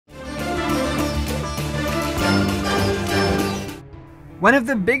One of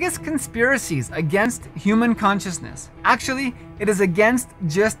the biggest conspiracies against human consciousness, actually, it is against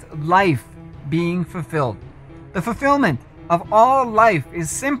just life being fulfilled. The fulfillment of all life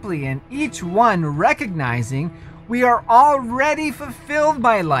is simply in each one recognizing we are already fulfilled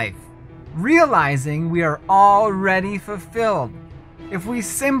by life, realizing we are already fulfilled. If we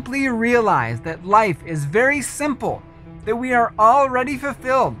simply realize that life is very simple, that we are already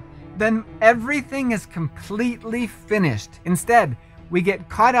fulfilled, then everything is completely finished. Instead, we get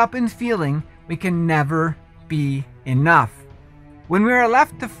caught up in feeling we can never be enough. When we are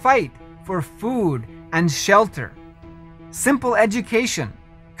left to fight for food and shelter, simple education,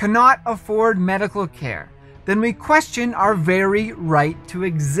 cannot afford medical care, then we question our very right to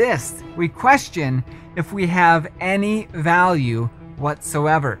exist. We question if we have any value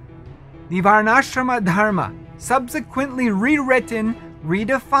whatsoever. The varnashrama dharma, subsequently rewritten,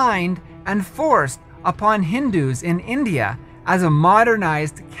 redefined, and forced upon Hindus in India as a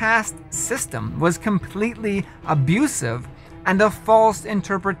modernized caste system, was completely abusive and a false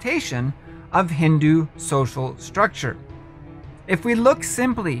interpretation of Hindu social structure. If we look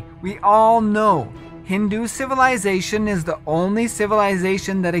simply, we all know Hindu civilization is the only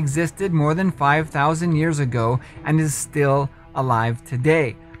civilization that existed more than 5,000 years ago and is still alive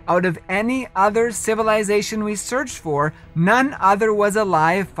today. Out of any other civilization we searched for, none other was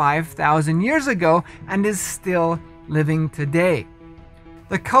alive 5,000 years ago and is still living today.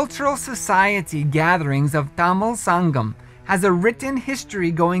 The cultural society gatherings of Tamil Sangam has a written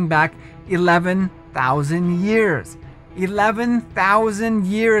history going back 11,000 years. 11,000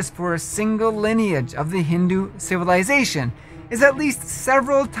 years for a single lineage of the Hindu civilization is at least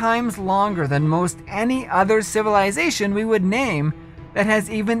several times longer than most any other civilization we would name that has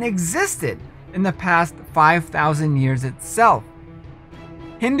even existed in the past 5,000 years itself.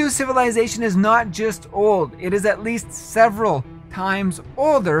 Hindu civilization is not just old, it is at least several times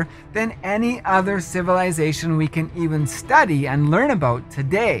older than any other civilization we can even study and learn about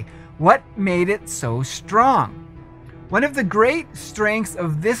today. What made it so strong? One of the great strengths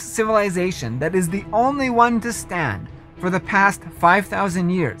of this civilization that is the only one to stand for the past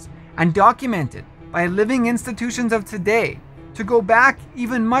 5,000 years and documented by living institutions of today to go back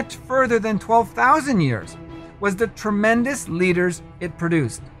even much further than 12,000 years was the tremendous leaders it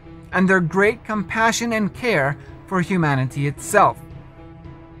produced and their great compassion and care for humanity itself.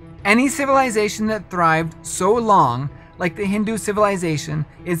 Any civilization that thrived so long, like the Hindu civilization,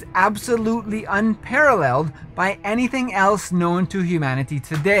 is absolutely unparalleled by anything else known to humanity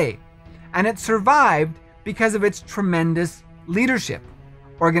today. And it survived because of its tremendous leadership,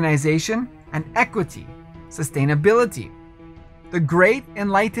 organization, and equity, sustainability. The great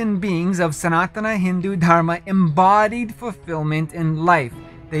enlightened beings of Sanatana Hindu Dharma embodied fulfillment in life.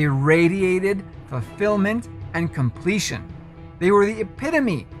 They radiated fulfillment and completion. They were the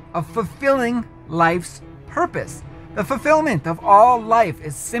epitome of fulfilling life's purpose. The fulfillment of all life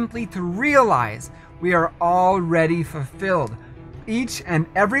is simply to realize we are already fulfilled. Each and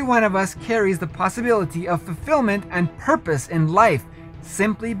every one of us carries the possibility of fulfillment and purpose in life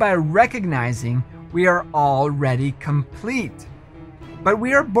simply by recognizing we are already complete. But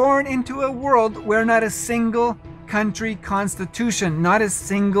we are born into a world where not a single country constitution, not a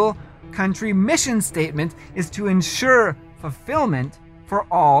single country mission statement is to ensure fulfillment for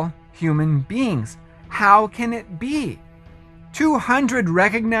all human beings. How can it be? 200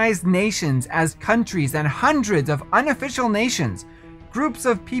 recognized nations as countries and hundreds of unofficial nations, groups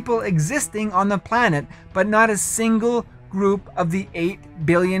of people existing on the planet, but not a single group of the 8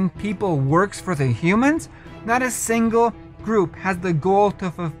 billion people works for the humans? Not a single group has the goal to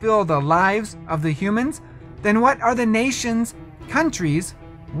fulfill the lives of the humans? Then what are the nations, countries,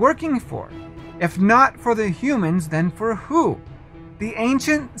 working for? If not for the humans, then for who? The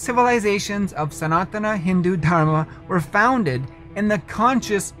ancient civilizations of Sanatana Hindu Dharma were founded in the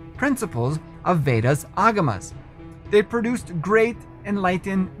conscious principles of Vedas Agamas. They produced great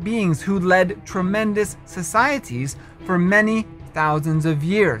enlightened beings who led tremendous societies for many thousands of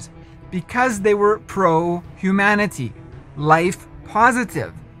years because they were pro-humanity, life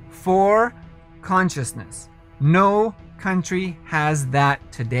positive, for consciousness. No country has that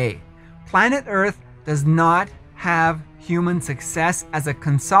today. Planet Earth does not have human success as a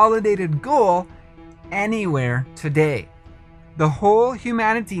consolidated goal anywhere today. The whole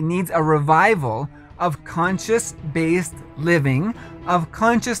humanity needs a revival of conscious-based living, of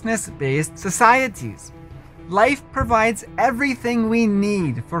consciousness-based societies. Life provides everything we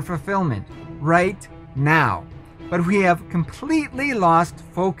need for fulfillment right now, but we have completely lost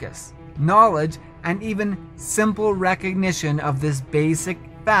focus, knowledge, and even simple recognition of this basic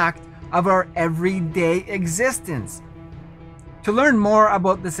fact of our everyday existence. To learn more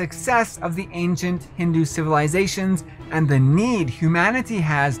about the success of the ancient Hindu civilizations and the need humanity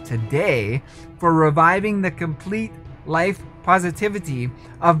has today for reviving the complete life positivity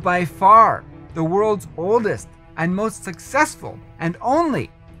of by far the world's oldest and most successful and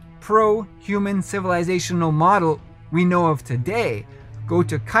only pro-human civilizational model we know of today, go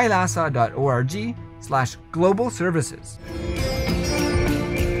to kailasa.org/global services.